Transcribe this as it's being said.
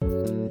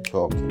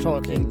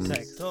Talking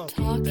text.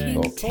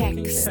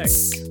 Talking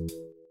texts.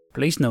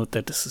 Please note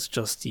that this is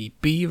just the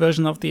B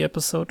version of the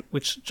episode,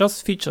 which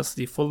just features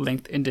the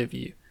full-length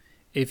interview.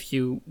 If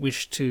you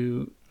wish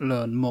to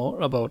learn more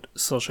about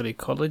social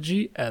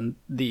ecology and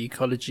the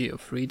ecology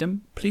of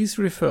freedom, please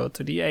refer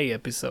to the A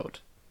episode.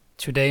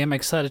 Today I'm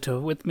excited to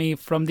have with me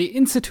from the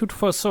Institute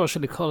for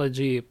Social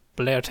Ecology,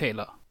 Blair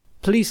Taylor.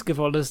 Please give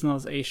our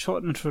listeners a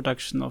short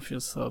introduction of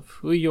yourself,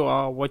 who you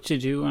are, what you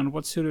do, and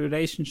what's your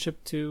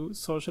relationship to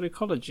social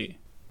ecology.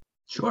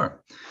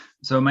 Sure.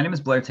 So my name is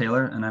Blair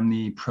Taylor, and I'm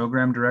the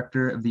program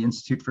director of the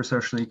Institute for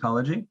Social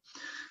Ecology.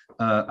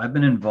 I've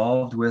been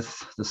involved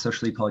with the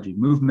social ecology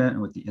movement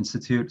and with the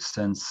Institute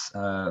since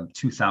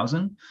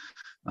 2000.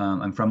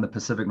 I'm from the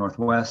Pacific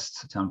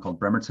Northwest, a town called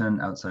Bremerton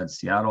outside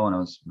Seattle, and I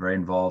was very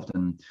involved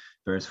in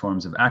various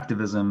forms of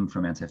activism,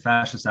 from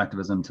anti-fascist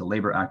activism to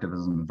labor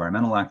activism,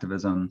 environmental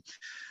activism.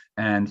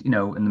 And, in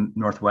the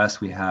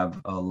Northwest, we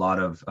have a lot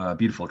of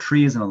beautiful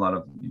trees and a lot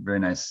of very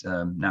nice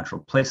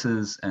natural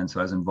places. And so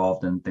I was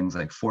involved in things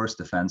like forest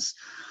defense.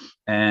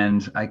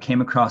 And I came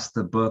across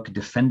the book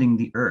Defending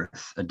the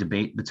Earth, a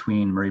debate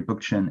between Murray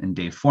Bookchin and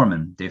Dave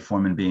Foreman. Dave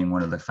Foreman being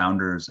one of the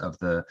founders of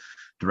the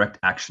direct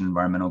action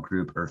environmental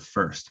group Earth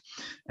First.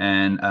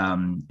 And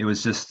it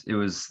was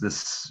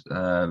this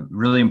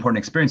really important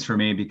experience for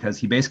me, because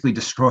he basically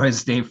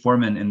destroys Dave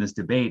Foreman in this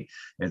debate.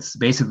 It's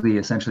basically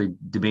essentially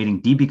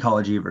debating deep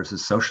ecology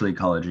versus social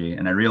ecology.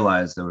 And I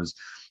realized there was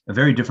a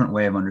very different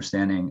way of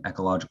understanding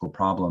ecological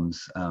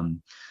problems.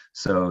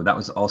 So that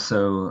was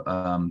also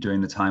during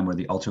the time where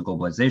the ultra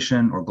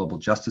globalization or global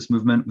justice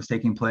movement was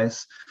taking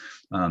place.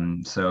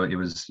 So it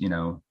was,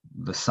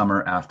 the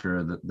summer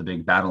after the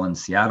big battle in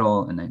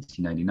Seattle in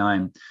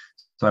 1999.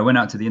 So I went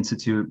out to the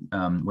Institute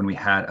when we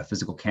had a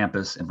physical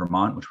campus in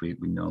Vermont, which we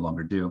no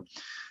longer do.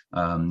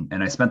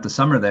 And I spent the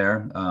summer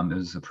there. It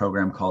was a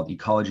program called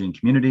Ecology and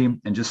Community,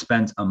 and just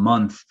spent a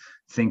month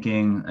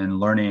thinking and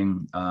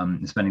learning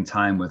and spending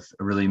time with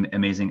really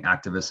amazing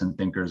activists and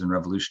thinkers and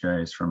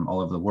revolutionaries from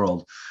all over the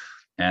world.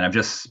 And I've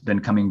just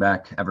been coming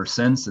back ever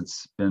since.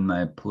 It's been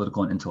my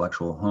political and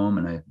intellectual home.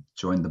 And I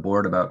joined the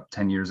board about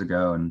 10 years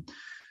ago. And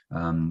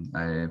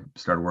I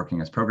started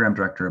working as program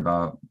director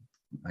about,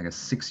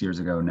 6 years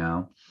ago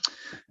now.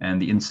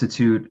 And the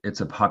Institute,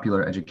 it's a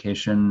popular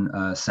education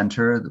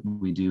center.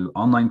 We do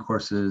online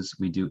courses.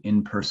 We do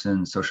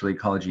in-person social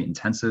ecology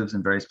intensives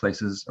in various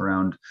places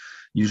around,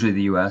 usually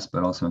the US,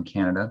 but also in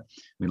Canada.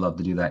 We love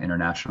to do that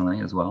internationally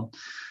as well.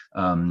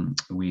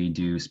 We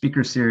do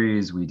speaker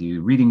series. We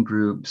do reading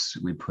groups.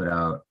 We put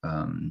out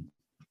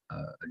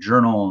a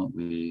journal.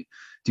 We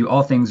do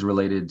all things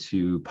related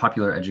to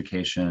popular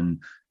education,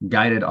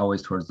 guided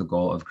always towards the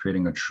goal of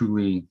creating a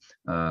truly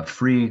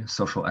free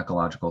social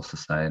ecological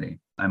society.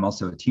 I'm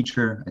also a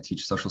teacher. I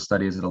teach social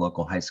studies at a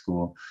local high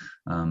school,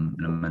 and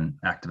I'm an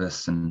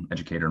activist and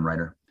educator and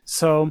writer.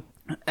 So,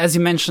 as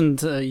you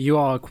mentioned, you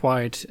are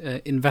quite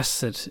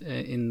invested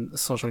in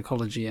social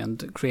ecology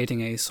and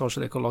creating a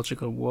social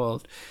ecological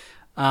world.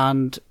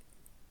 And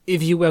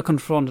if you were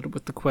confronted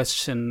with the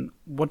question,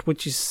 what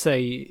would you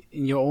say,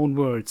 in your own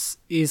words,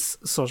 is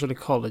social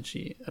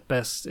ecology, at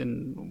best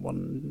in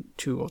 1,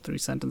 2, or 3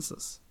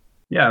 sentences?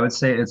 Yeah, I would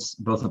say it's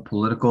both a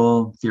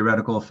political,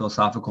 theoretical,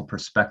 philosophical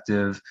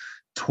perspective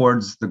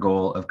towards the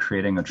goal of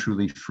creating a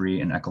truly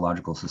free and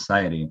ecological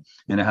society.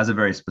 And it has a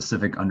very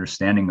specific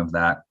understanding of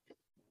that.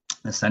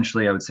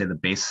 Essentially, I would say the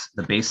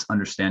base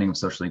understanding of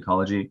social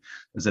ecology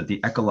is that the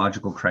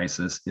ecological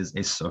crisis is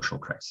a social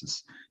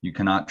crisis. You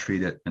cannot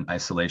treat it in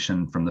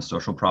isolation from the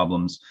social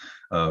problems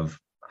of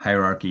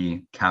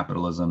hierarchy,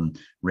 capitalism,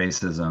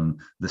 racism,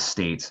 the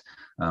state,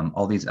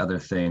 all these other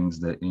things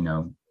that,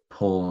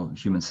 pull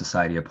human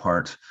society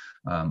apart,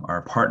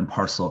 are part and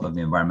parcel of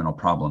the environmental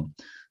problem.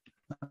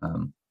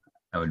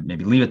 I would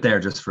maybe leave it there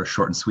just for a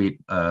short and sweet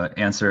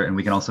answer, and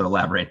we can also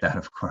elaborate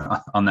that,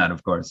 on that,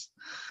 of course.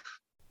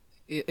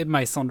 It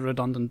might sound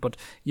redundant, but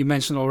you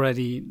mentioned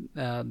already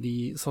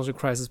the social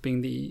crisis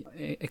being the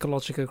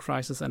ecological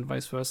crisis and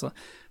vice versa.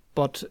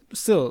 But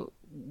still,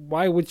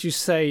 why would you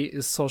say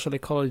is social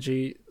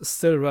ecology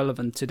still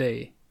relevant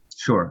today?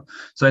 Sure.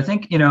 So I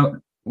think,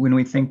 when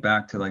we think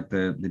back to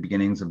the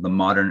beginnings of the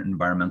modern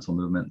environmental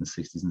movement in the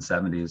 60s and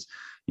 70s,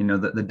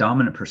 the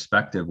dominant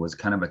perspective was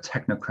kind of a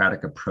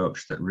technocratic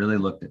approach that really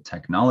looked at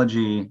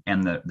technology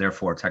and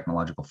therefore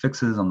technological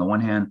fixes on the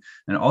one hand,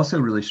 and also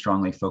really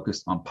strongly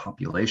focused on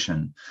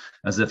population,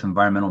 as if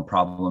environmental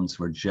problems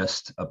were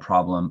just a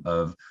problem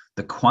of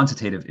the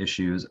quantitative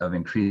issues of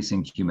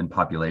increasing human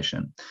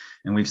population.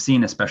 And we've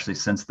seen, especially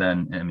since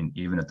then,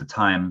 even at the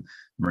time,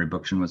 Murray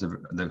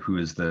Bookchin who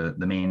is the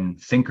main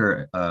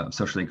thinker of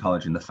social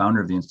ecology and the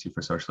founder of the Institute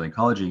for Social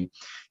Ecology.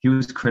 He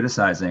was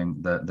criticizing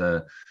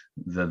the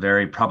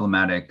very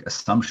problematic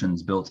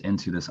assumptions built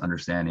into this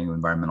understanding of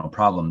environmental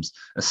problems,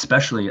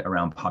 especially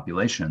around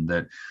population,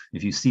 that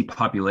if you see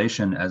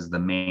population as the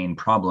main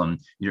problem,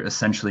 you're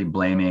essentially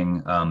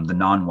blaming the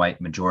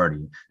non-white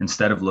majority,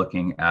 instead of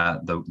looking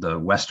at the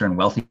Western in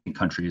wealthy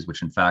countries,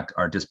 which in fact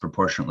are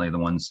disproportionately the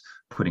ones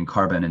putting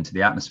carbon into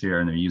the atmosphere,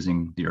 and they're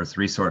using the Earth's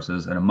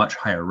resources at a much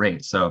higher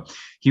rate. So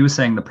he was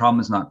saying the problem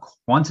is not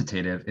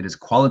quantitative, it is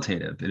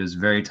qualitative. It is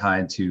very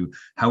tied to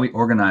how we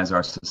organize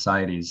our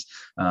societies,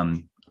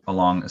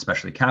 along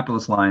especially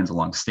capitalist lines,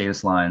 along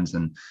status lines,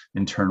 and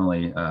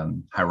internally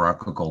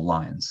hierarchical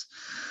lines.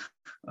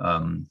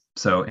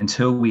 So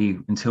until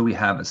we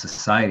have a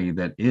society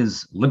that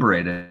is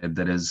liberated,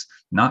 that is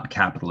not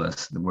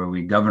capitalist, where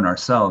we govern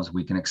ourselves,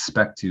 we can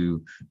expect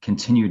to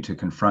continue to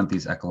confront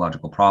these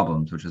ecological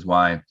problems, which is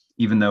why,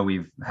 even though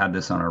we've had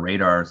this on our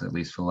radars, at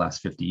least for the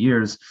last 50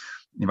 years,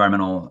 the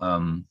environmental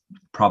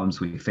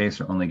problems we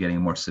face are only getting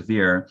more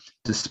severe,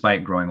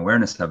 despite growing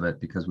awareness of it,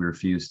 because we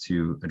refuse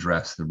to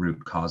address the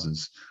root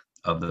causes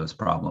of those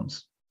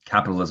problems.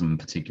 Capitalism in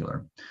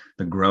particular,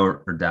 the grow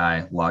or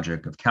die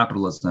logic of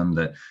capitalism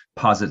that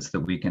posits that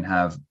we can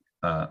have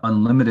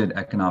unlimited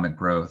economic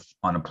growth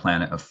on a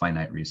planet of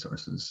finite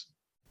resources.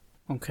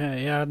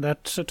 Okay, yeah,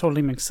 that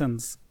totally makes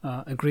sense.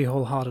 Agree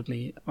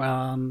wholeheartedly.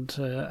 And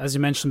as you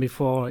mentioned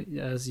before,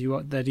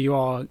 that you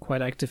are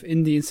quite active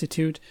in the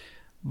Institute,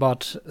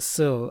 but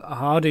still,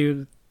 how do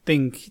you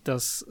think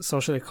does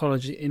social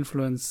ecology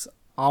influence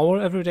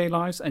our everyday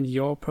lives and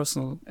your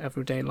personal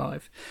everyday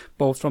life,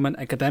 both from an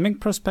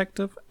academic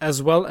perspective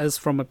as well as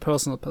from a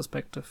personal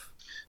perspective?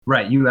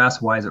 Right. You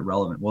asked, why is it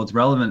relevant? Well, it's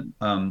relevant,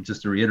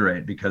 just to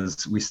reiterate,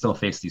 because we still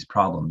face these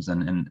problems.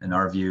 And in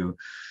our view,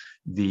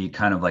 the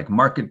kind of like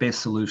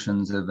market-based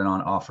solutions that have been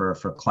on offer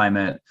for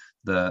climate,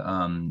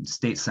 the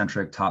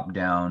state-centric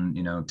top-down,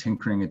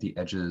 tinkering at the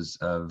edges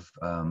of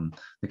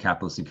the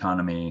capitalist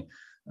economy,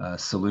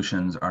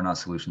 solutions are not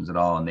solutions at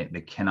all. And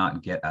they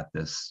cannot get at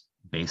this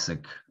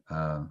basic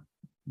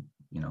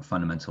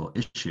fundamental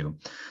issue.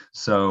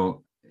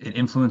 So it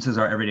influences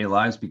our everyday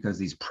lives because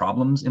these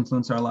problems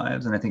influence our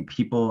lives. And I think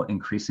people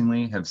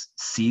increasingly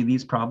see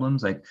these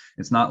problems. Like,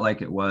 it's not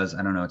like it was,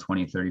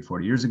 20, 30,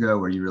 40 years ago,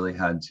 where you really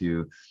had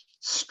to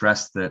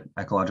stress that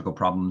ecological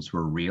problems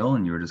were real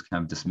and you were just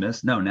kind of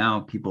dismissed. No,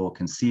 now people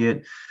can see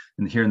it.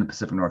 And here in the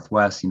Pacific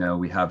Northwest,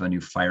 we have a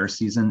new fire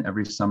season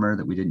every summer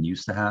that we didn't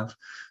used to have,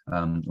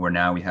 where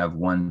now we have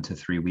 1 to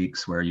 3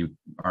 weeks where you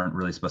aren't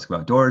really supposed to go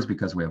outdoors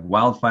because we have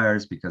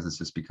wildfires, because it's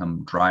just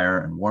become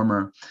drier and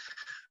warmer.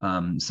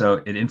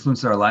 So it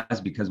influences our lives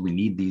because we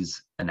need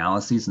these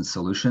analyses and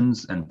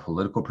solutions and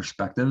political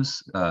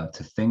perspectives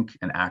to think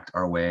and act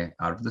our way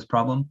out of this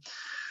problem.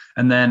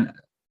 And then,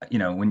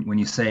 when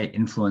you say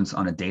influence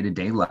on a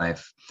day-to-day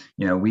life,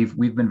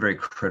 we've been very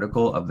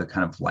critical of the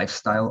kind of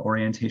lifestyle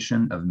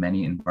orientation of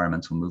many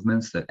environmental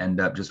movements that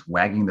end up just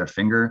wagging their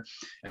finger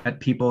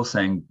at people,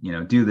 saying,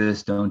 do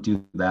this, don't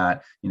do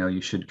that, you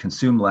should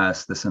consume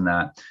less, this and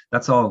that.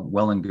 That's all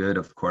well and good.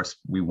 Of course,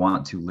 we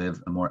want to live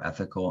a more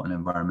ethical and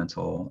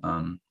environmental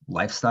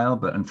lifestyle,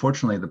 but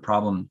unfortunately the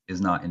problem is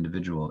not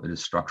individual, it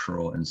is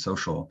structural and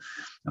social.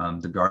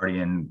 The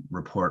Guardian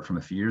report from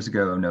a few years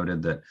ago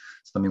noted that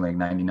something like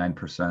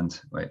 99%,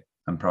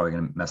 I'm probably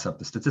going to mess up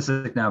the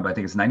statistic now, but I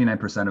think it's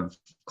 99% of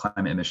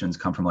climate emissions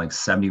come from like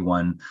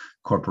 71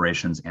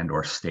 corporations and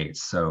or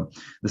states. So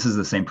this is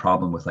the same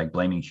problem with like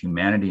blaming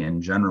humanity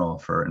in general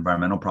for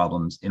environmental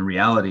problems. In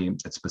reality,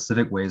 it's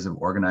specific ways of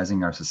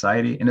organizing our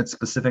society, and it's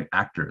specific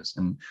actors,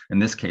 and in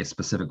this case,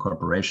 specific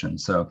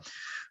corporations. So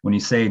when you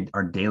say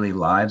our daily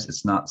lives,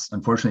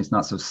 unfortunately, it's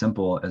not so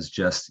simple as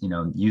just,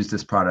 use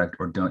this product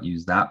or don't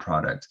use that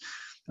product.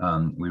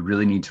 We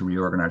really need to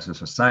reorganize our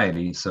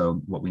society.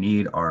 So what we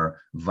need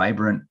are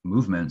vibrant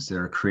movements that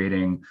are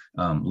creating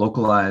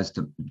localized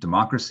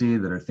democracy,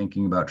 that are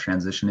thinking about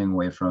transitioning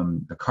away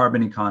from the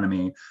carbon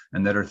economy,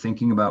 and that are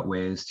thinking about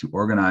ways to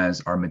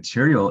organize our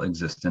material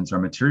existence, our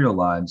material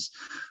lives,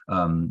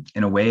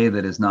 in a way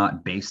that is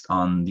not based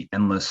on the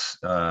endless,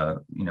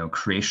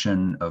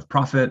 creation of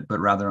profit, but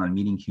rather on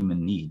meeting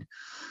human need.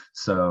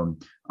 So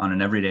on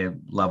an everyday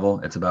level,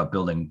 it's about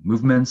building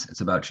movements.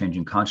 It's about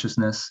changing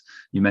consciousness.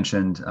 You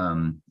mentioned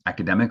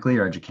academically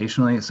or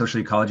educationally, social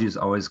ecology is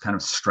always kind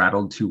of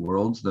straddled two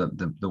worlds,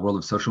 the world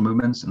of social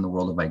movements and the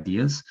world of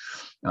ideas.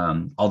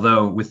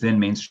 Although within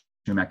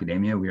mainstream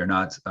academia, we are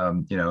not,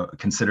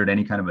 considered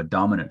any kind of a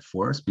dominant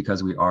force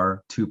because we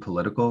are too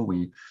political.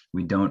 We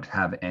don't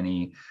have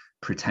any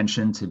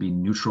pretension to be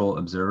neutral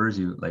observers.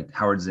 Like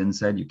Howard Zinn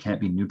said, you can't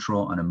be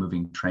neutral on a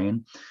moving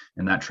train,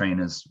 and that train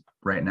is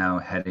right now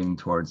heading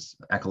towards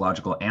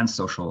ecological and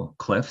social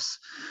cliffs.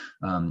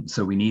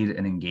 So we need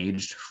an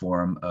engaged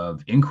form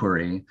of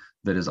inquiry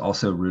that is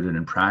also rooted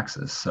in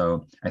praxis.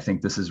 So I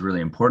think this is really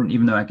important.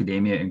 Even though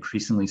academia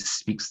increasingly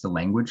speaks the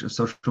language of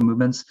social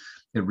movements,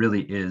 it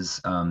really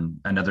is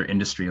another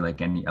industry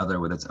like any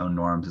other, with its own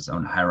norms, its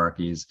own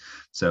hierarchies.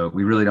 So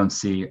we really don't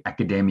see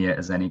academia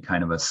as any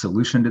kind of a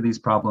solution to these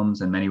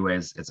problems. In many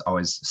ways, it's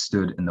always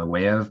stood in the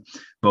way of,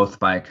 both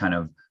by kind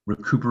of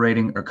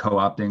recuperating or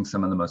co-opting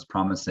some of the most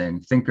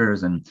promising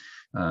thinkers and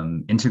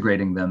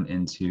integrating them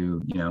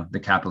into, the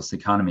capitalist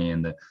economy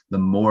and the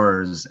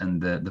mores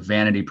and the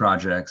vanity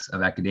projects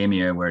of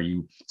academia, where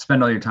you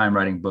spend all your time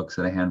writing books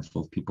that a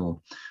handful of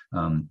people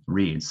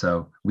read.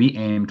 So we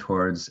aim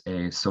towards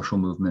a social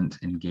movement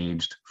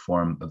engaged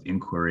form of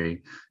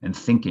inquiry and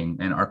thinking.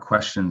 And our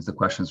questions, the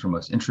questions we're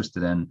most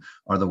interested in,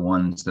 are the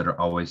ones that are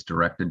always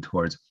directed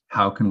towards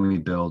how can we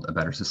build a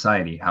better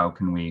society? How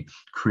can we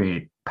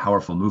create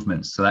powerful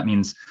movements? So that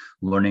means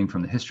learning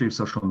from the history of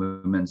social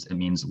movements. It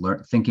means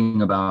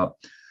thinking about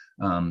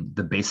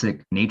the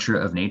basic nature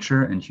of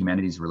nature and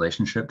humanity's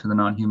relationship to the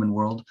non-human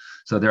world.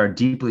 So there are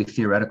deeply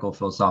theoretical,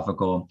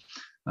 philosophical,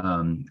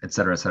 et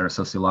cetera,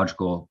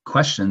 sociological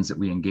questions that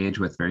we engage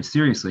with very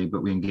seriously,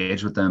 but we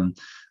engage with them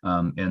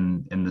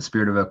in the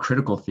spirit of a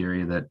critical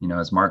theory that,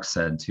 as Marx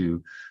said,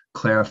 to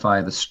clarify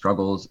the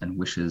struggles and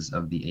wishes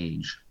of the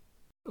age.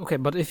 Okay,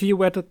 but if you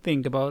were to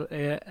think about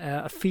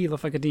a field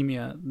of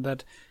academia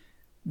that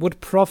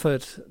would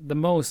profit the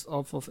most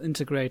of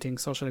integrating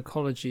social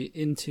ecology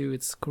into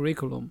its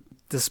curriculum,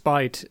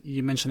 despite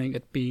you mentioning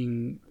it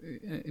being,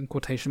 in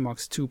quotation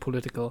marks, too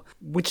political,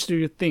 which do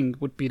you think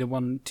would be the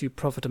one to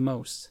profit the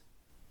most?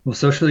 Well,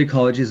 social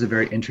ecology is a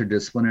very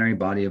interdisciplinary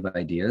body of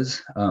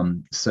ideas.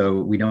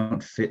 So we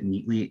don't fit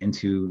neatly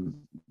into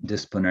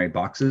disciplinary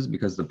boxes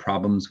because the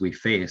problems we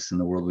face in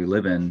the world we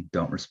live in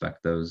don't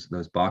respect those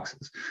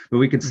boxes. But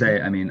we could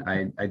say,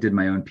 I did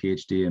my own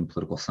PhD in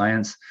political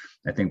science.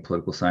 I think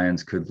political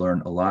science could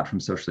learn a lot from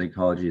social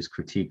ecology's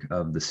critique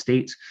of the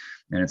state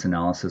and its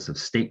analysis of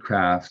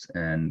statecraft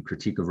and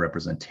critique of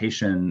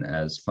representation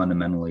as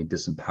fundamentally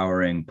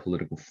disempowering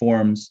political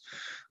forms.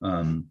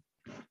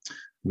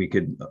 We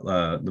could,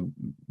 the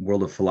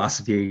world of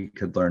philosophy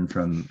could learn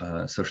from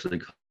social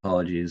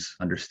ecology's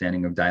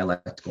understanding of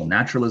dialectical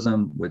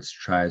naturalism, which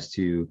tries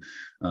to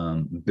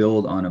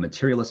build on a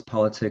materialist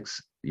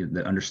politics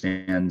that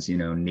understands,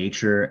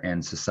 nature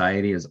and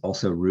society is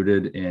also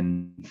rooted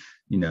in,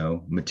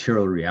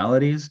 material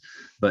realities,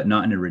 but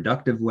not in a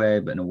reductive way,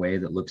 but in a way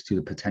that looks to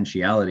the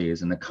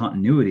potentialities and the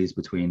continuities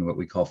between what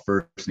we call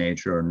first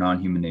nature or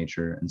non-human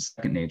nature and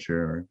second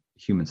nature or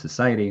human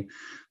society.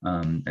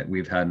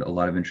 We've had a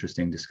lot of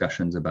interesting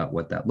discussions about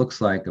what that looks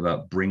like,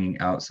 about bringing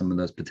out some of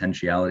those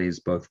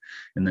potentialities, both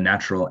in the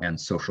natural and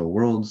social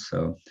worlds.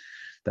 So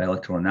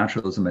dialectical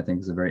naturalism, I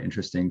think, is a very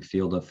interesting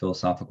field of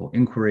philosophical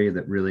inquiry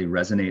that really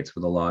resonates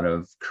with a lot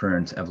of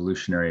current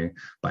evolutionary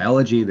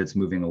biology that's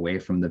moving away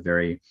from the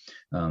very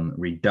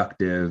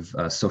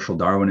reductive social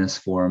Darwinist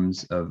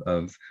forms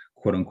of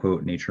quote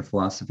unquote nature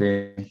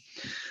philosophy.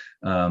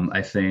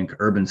 I think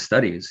urban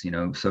studies,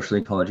 social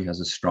ecology has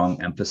a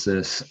strong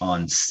emphasis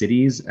on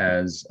cities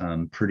as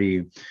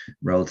pretty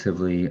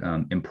relatively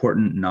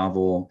important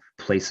novel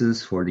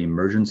places for the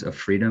emergence of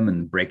freedom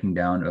and breaking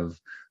down of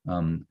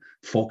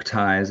folk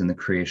ties and the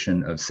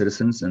creation of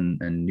citizens and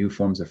new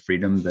forms of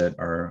freedom that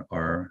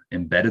are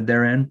embedded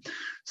therein.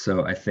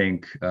 So I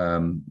think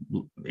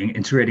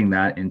integrating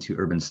that into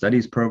urban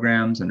studies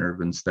programs and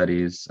urban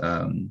studies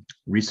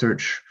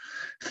research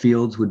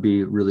fields would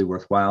be really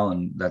worthwhile.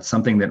 And that's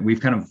something that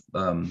we've kind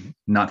of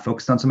not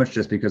focused on so much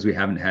just because we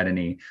haven't had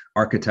any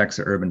architects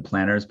or urban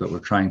planners, but we're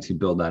trying to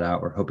build that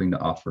out. We're hoping to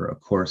offer a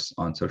course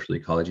on social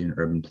ecology and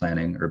urban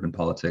planning, urban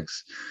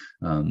politics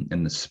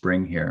in the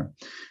spring here.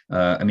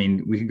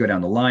 We could go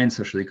down the line.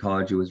 Social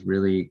ecology was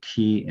really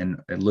key in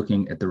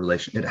looking at the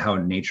relation, at how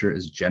nature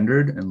is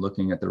gendered and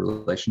looking at the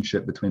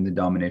relationship between the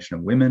domination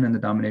of women and the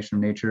domination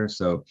of nature.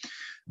 So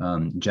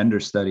gender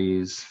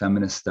studies,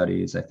 feminist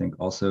studies. I think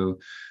also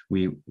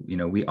we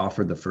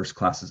offered the first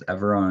classes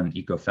ever on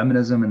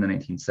ecofeminism in the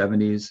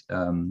 1970s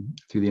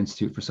through the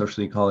Institute for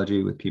Social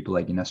Ecology with people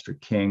like Nestor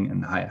King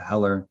and Haya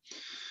Heller.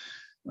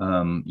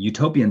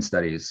 Utopian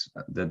studies,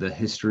 the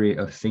history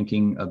of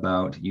thinking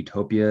about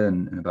utopia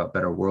and about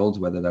better worlds,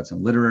 whether that's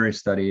in literary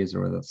studies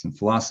or whether that's in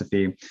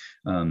philosophy.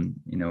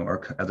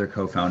 Our other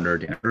co-founder,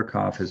 Dan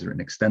Burkhoff, has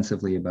written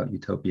extensively about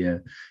utopia,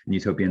 and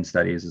utopian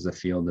studies is a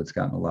field that's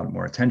gotten a lot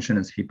more attention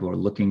as people are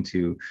looking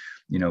to,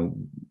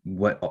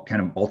 what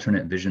kind of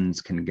alternate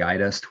visions can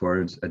guide us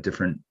towards a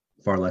different,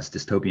 far less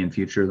dystopian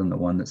future than the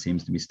one that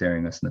seems to be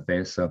staring us in the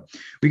face. So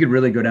we could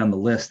really go down the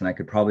list, and I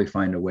could probably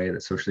find a way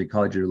that social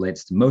ecology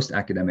relates to most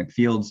academic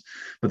fields,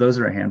 but those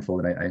are a handful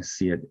that I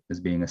see it as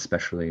being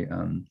especially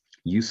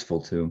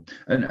useful to.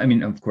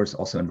 And of course,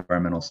 also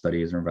environmental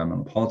studies or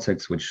environmental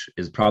politics, which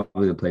is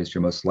probably the place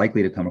you're most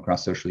likely to come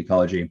across social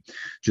ecology,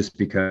 just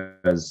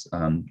because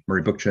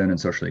Murray Bookchin and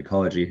social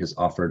ecology has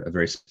offered a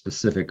very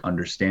specific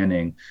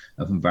understanding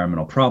of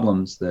environmental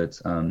problems that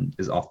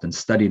is often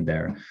studied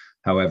there.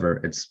 However,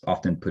 it's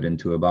often put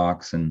into a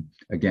box, and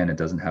again, it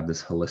doesn't have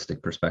this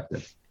holistic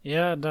perspective.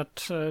 Yeah,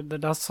 that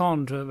does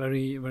sound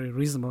very, very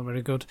reasonable,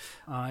 very good.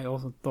 I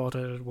also thought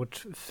it would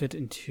fit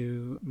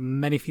into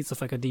many fields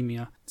of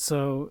academia.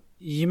 So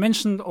you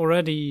mentioned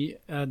already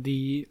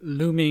the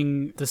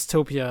looming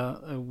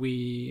dystopia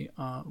we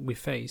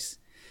face.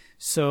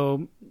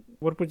 So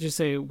what would you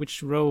say,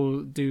 which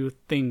role do you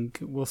think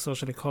will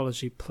social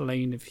ecology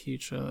play in the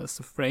future as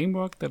a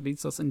framework that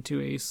leads us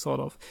into a sort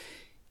of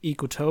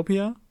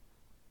ecotopia,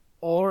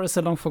 or as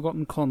a long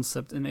forgotten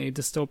concept in a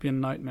dystopian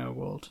nightmare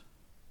world?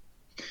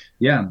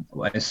 Yeah,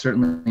 well, I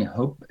certainly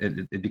hope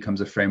it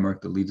becomes a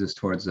framework that leads us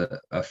towards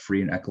a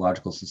free and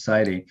ecological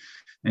society.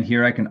 And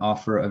here I can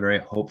offer a very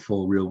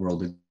hopeful real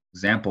world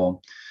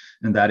example,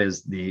 and that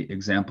is the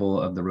example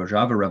of the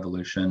Rojava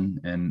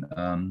Revolution in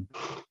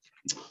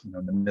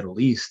the Middle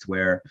East,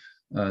 where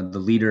the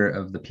leader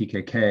of the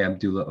PKK,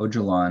 Abdullah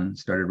Öcalan,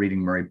 started reading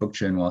Murray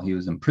Bookchin while he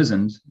was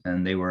imprisoned.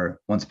 And they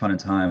were once upon a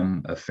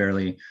time a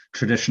fairly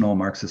traditional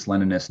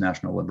Marxist-Leninist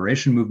national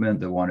liberation movement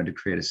that wanted to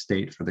create a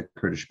state for the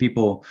Kurdish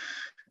people,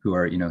 who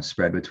are,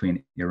 spread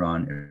between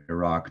Iran,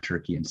 Iraq,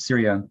 Turkey, and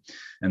Syria.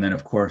 And then,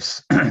 of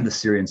course, the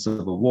Syrian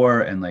civil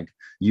war and like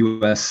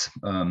US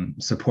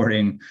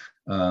supporting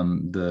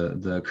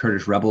the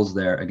Kurdish rebels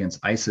there against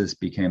ISIS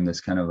became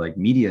this kind of like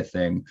media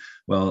thing.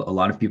 Well, a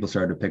lot of people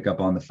started to pick up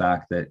on the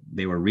fact that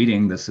they were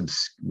reading this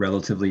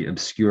relatively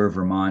obscure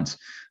Vermont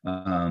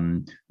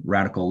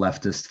radical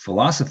leftist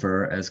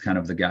philosopher as kind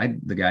of the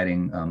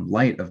guiding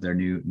light of their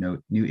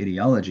new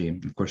ideology,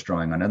 of course,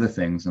 drawing on other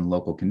things and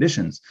local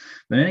conditions.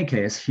 But in any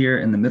case, here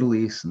in the Middle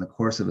East, in the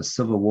course of a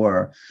civil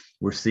war,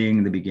 we're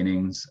seeing the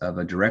beginnings of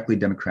a directly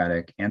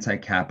democratic,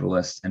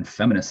 anti-capitalist, and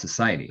feminist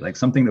society, like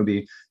something that would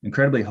be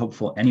incredibly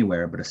hopeful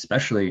anywhere, but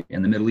especially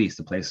in the Middle East,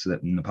 a place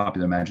that in the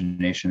popular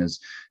imagination is,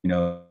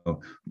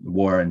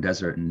 war and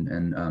desert and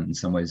in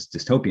some ways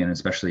dystopian,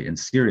 especially in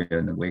Syria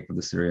in the wake of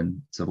the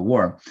Syrian civil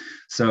war.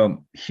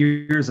 So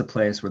here's a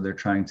place where they're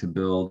trying to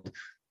build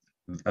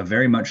a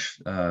very much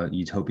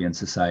utopian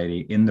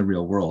society in the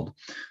real world.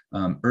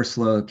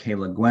 Ursula K.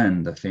 Le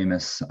Guin, the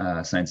famous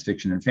science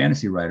fiction and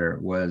fantasy writer,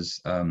 was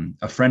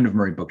a friend of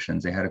Murray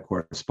Bookchin's. They had a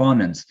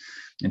correspondence,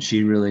 and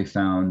she really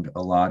found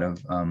a lot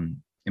of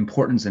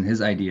importance in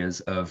his ideas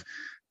of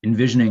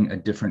envisioning a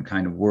different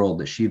kind of world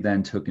that she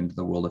then took into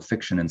the world of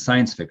fiction and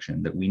science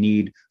fiction, that we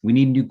need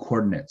new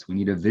coordinates. We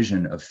need a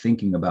vision of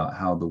thinking about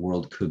how the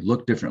world could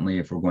look differently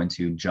if we're going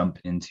to jump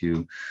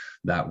into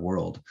that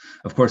world.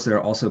 Of course, there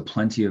are also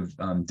plenty of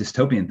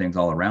dystopian things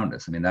all around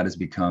us. I mean, that has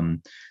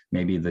become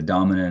maybe the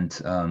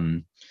dominant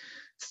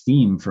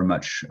theme for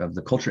much of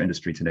the culture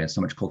industry today.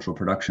 So much cultural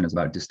production is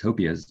about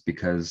dystopias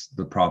because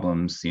the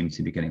problems seem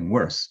to be getting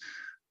worse.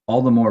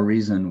 All the more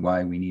reason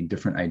why we need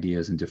different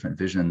ideas and different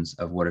visions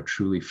of what a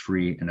truly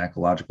free and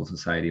ecological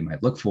society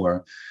might look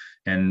for.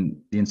 And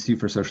the Institute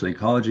for Social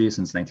Ecology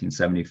since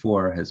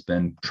 1974 has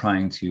been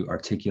trying to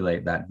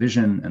articulate that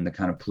vision and the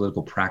kind of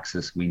political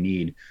praxis we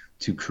need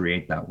to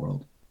create that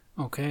world.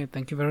 Okay,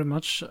 thank you very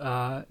much.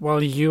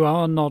 While you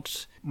are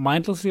not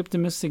mindlessly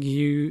optimistic,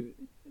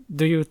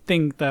 do you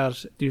think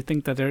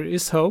that there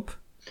is hope?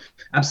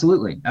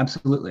 Absolutely.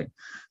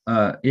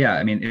 Yeah,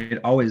 I mean, it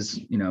always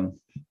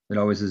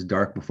is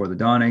dark before the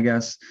dawn, I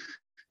guess.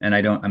 And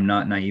I'm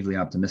not naively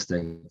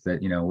optimistic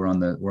that,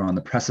 we're on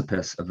the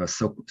precipice of a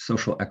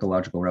social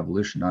ecological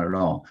revolution, not at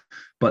all.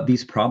 But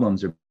these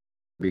problems are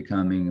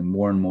becoming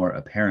more and more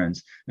apparent,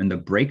 and the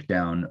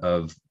breakdown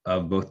of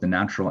both the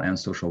natural and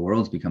social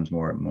worlds becomes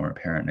more and more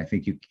apparent. And I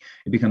think it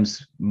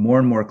becomes more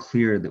and more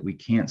clear that we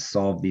can't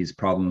solve these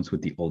problems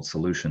with the old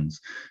solutions.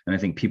 And I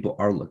think people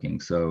are looking.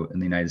 So in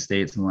the United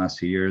States in the last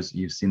few years,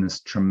 you've seen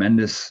this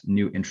tremendous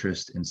new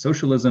interest in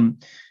socialism,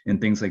 in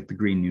things like the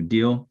Green New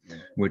Deal,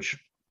 which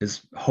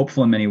is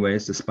hopeful in many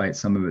ways, despite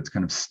some of its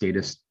kind of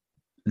statist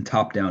and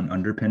top-down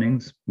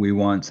underpinnings. We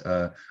want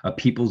a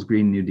people's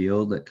Green New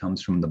Deal that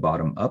comes from the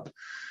bottom up,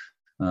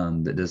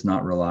 that does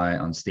not rely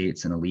on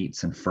states and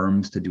elites and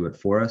firms to do it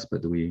for us,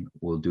 but that we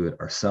will do it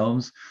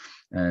ourselves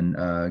and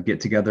get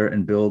together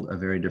and build a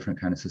very different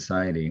kind of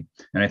society.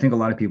 And I think a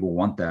lot of people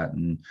want that.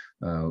 And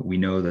we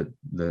know that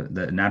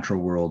the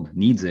natural world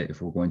needs it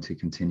if we're going to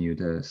continue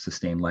to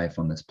sustain life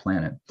on this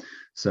planet.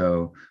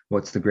 So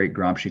what's the great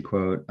Gramsci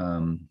quote?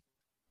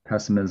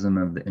 Pessimism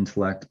of the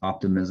intellect,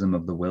 optimism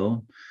of the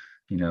will.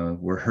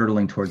 We're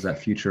hurtling towards that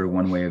future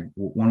one way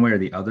or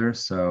the other.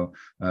 So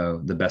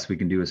the best we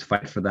can do is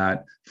fight for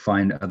that,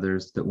 find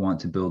others that want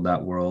to build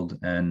that world.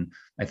 And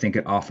I think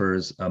it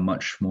offers a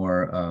much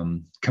more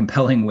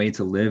compelling way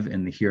to live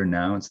in the here and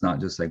now. It's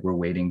not just like we're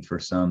waiting for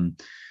some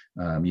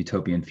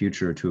utopian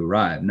future to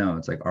arrive. No,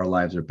 it's like our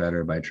lives are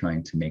better by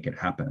trying to make it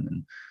happen.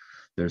 And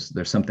there's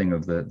something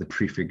of the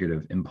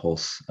prefigurative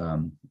impulse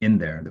in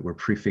there, that we're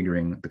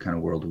prefiguring the kind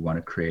of world we want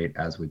to create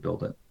as we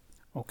build it.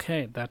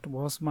 Okay, that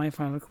was my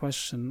final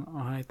question.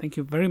 I thank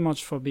you very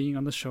much for being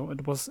on the show.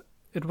 It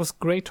was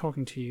great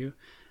talking to you.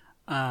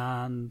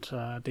 And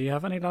do you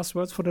have any last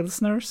words for the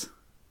listeners?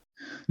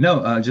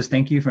 No, just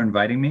thank you for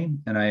inviting me.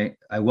 And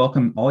I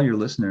welcome all your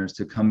listeners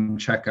to come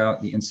check out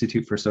the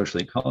Institute for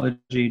Social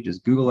Ecology.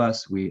 Just Google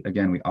us. We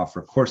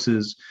offer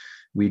courses.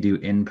 We do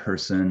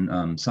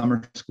in-person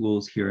summer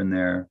schools here and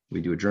there. We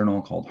do a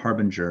journal called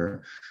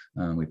Harbinger.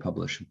 We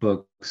publish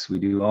books. We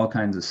do all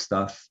kinds of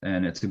stuff.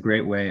 And it's a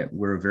great way.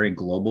 We're a very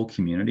global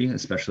community,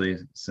 especially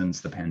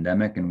since the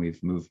pandemic, and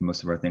we've moved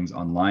most of our things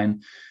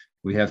online.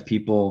 We have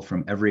people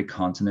from every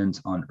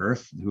continent on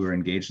Earth who are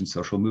engaged in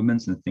social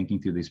movements and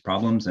thinking through these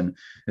problems. And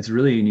it's a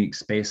really unique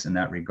space in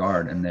that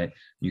regard, and that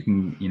you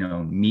can,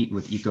 meet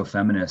with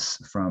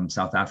ecofeminists from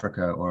South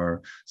Africa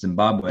or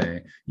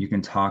Zimbabwe. You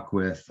can talk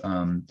with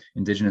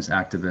indigenous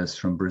activists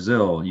from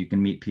Brazil. You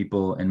can meet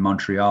people in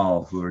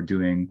Montreal who are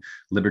doing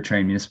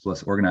libertarian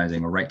municipalist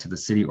organizing or right to the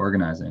city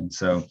organizing.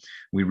 So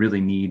we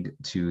really need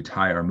to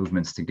tie our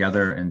movements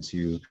together and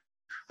to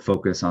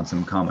focus on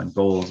some common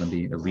goals and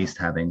be at least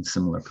having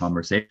similar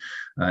conversation.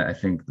 I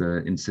think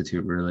the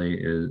Institute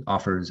really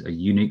offers a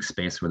unique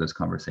space where those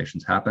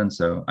conversations happen.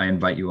 So I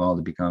invite you all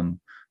to become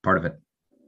part of it.